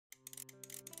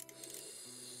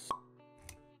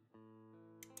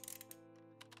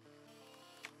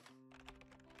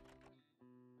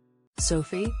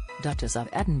Sophie, Duchess of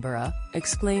Edinburgh,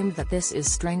 exclaimed that this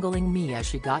is strangling me as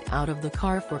she got out of the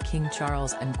car for King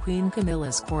Charles and Queen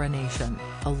Camilla's coronation,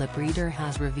 a lip reader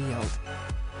has revealed.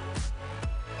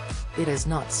 It is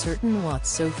not certain what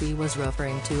Sophie was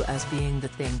referring to as being the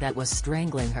thing that was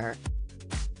strangling her.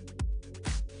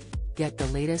 Get the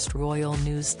latest royal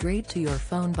news straight to your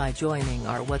phone by joining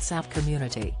our WhatsApp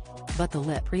community. But the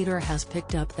lip reader has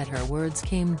picked up that her words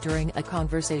came during a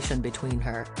conversation between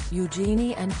her,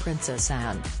 Eugenie and Princess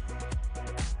Anne.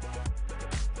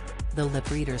 The lip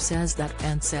reader says that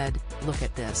Anne said, "Look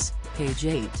at this, page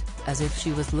 8, as if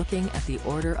she was looking at the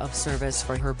order of service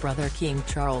for her brother King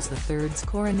Charles III's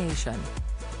coronation.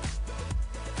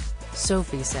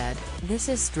 Sophie said, "This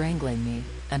is strangling me,"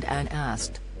 and Anne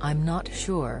asked, "I'm not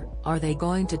sure, are they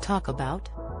going to talk about?"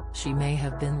 She may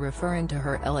have been referring to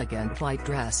her elegant white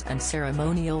dress and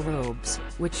ceremonial robes,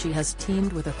 which she has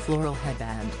teamed with a floral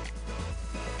headband.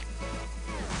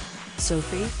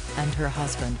 Sophie, and her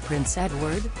husband Prince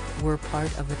Edward, were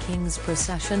part of the King's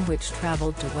procession which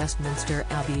travelled to Westminster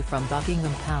Abbey from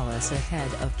Buckingham Palace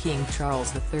ahead of King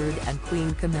Charles III and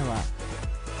Queen Camilla.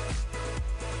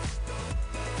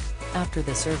 After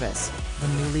the service, the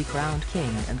newly crowned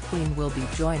King and Queen will be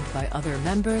joined by other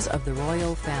members of the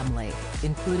royal family,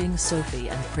 including Sophie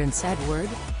and Prince Edward,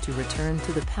 to return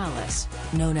to the palace,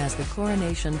 known as the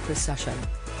coronation procession.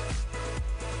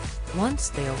 Once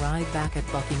they arrive back at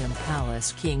Buckingham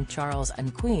Palace, King Charles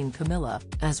and Queen Camilla,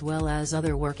 as well as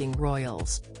other working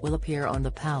royals, will appear on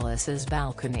the palace's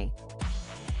balcony.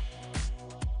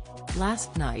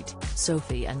 Last night,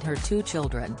 Sophie and her two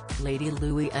children, Lady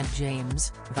Louis and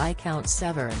James, Viscount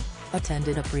Severn,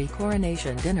 attended a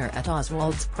pre-coronation dinner at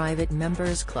Oswald's private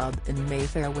members club in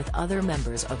Mayfair with other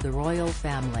members of the royal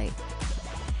family.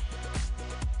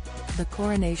 The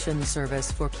coronation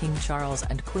service for King Charles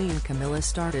and Queen Camilla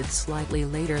started slightly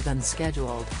later than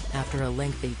scheduled, after a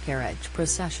lengthy carriage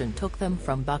procession took them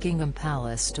from Buckingham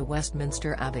Palace to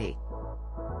Westminster Abbey.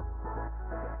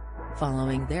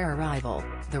 Following their arrival,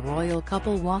 the royal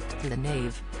couple walked to the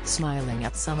nave, smiling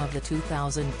at some of the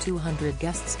 2,200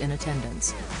 guests in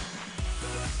attendance.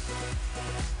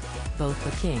 Both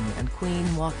the King and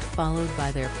Queen walked followed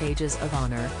by their pages of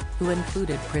honor, who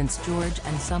included Prince George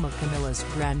and some of Camilla's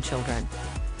grandchildren.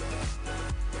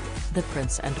 The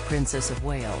Prince and Princess of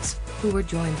Wales, who were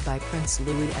joined by Prince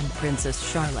Louis and Princess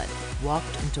Charlotte,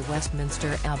 walked into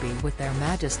Westminster Abbey with their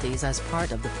Majesties as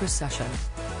part of the procession.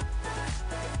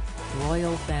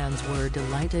 Royal fans were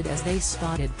delighted as they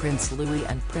spotted Prince Louis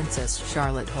and Princess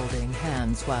Charlotte holding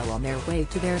hands while on their way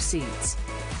to their seats.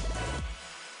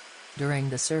 During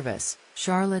the service,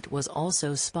 Charlotte was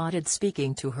also spotted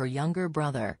speaking to her younger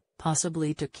brother,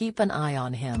 possibly to keep an eye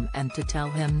on him and to tell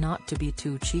him not to be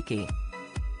too cheeky.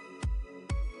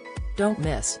 Don't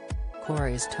miss.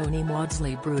 Corey's Tony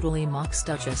Maudsley brutally mocks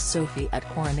Duchess Sophie at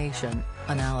coronation.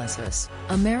 Analysis: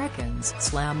 Americans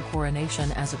slam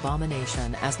coronation as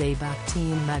abomination as they back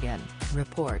Team Meghan.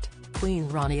 Report: Queen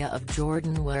Rania of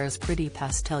Jordan wears pretty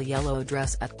pastel yellow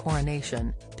dress at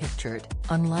coronation. Pictured: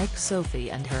 unlike Sophie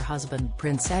and her husband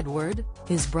Prince Edward,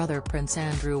 his brother Prince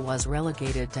Andrew was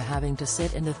relegated to having to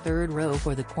sit in the third row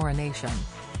for the coronation.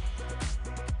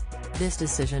 This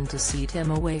decision to seat him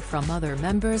away from other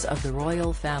members of the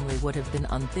royal family would have been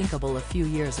unthinkable a few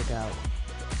years ago.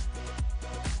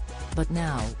 But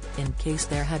now, in case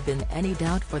there had been any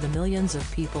doubt for the millions of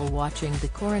people watching the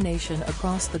coronation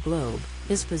across the globe,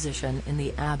 his position in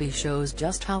the Abbey shows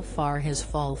just how far his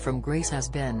fall from grace has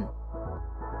been.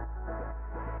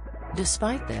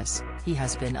 Despite this, he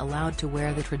has been allowed to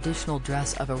wear the traditional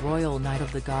dress of a Royal Knight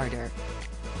of the Garter.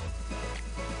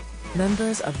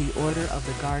 Members of the Order of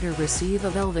the Garter receive a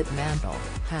velvet mantle,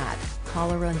 hat,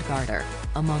 collar and garter,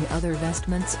 among other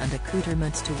vestments and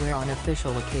accoutrements to wear on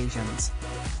official occasions.